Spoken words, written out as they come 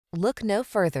Look no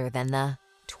further than the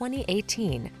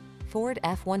 2018 Ford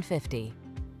F-150.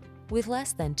 With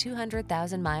less than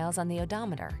 200,000 miles on the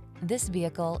odometer, this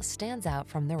vehicle stands out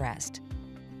from the rest.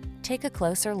 Take a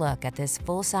closer look at this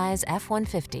full-size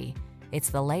F-150. It's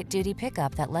the light-duty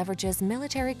pickup that leverages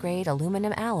military-grade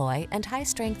aluminum alloy and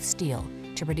high-strength steel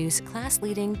to produce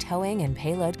class-leading towing and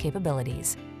payload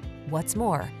capabilities. What's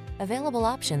more, available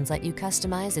options let you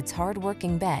customize its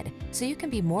hard-working bed so you can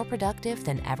be more productive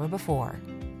than ever before.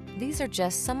 These are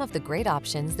just some of the great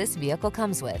options this vehicle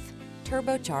comes with: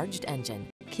 turbocharged engine,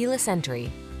 keyless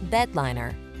entry, bed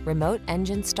liner, remote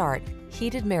engine start,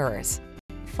 heated mirrors,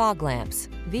 fog lamps,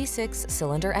 V6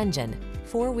 cylinder engine,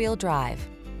 four-wheel drive,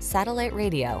 satellite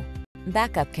radio,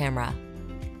 backup camera.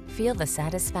 Feel the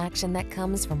satisfaction that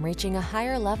comes from reaching a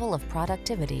higher level of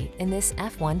productivity in this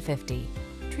F-150.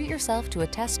 Treat yourself to a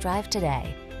test drive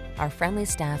today. Our friendly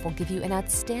staff will give you an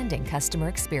outstanding customer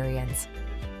experience.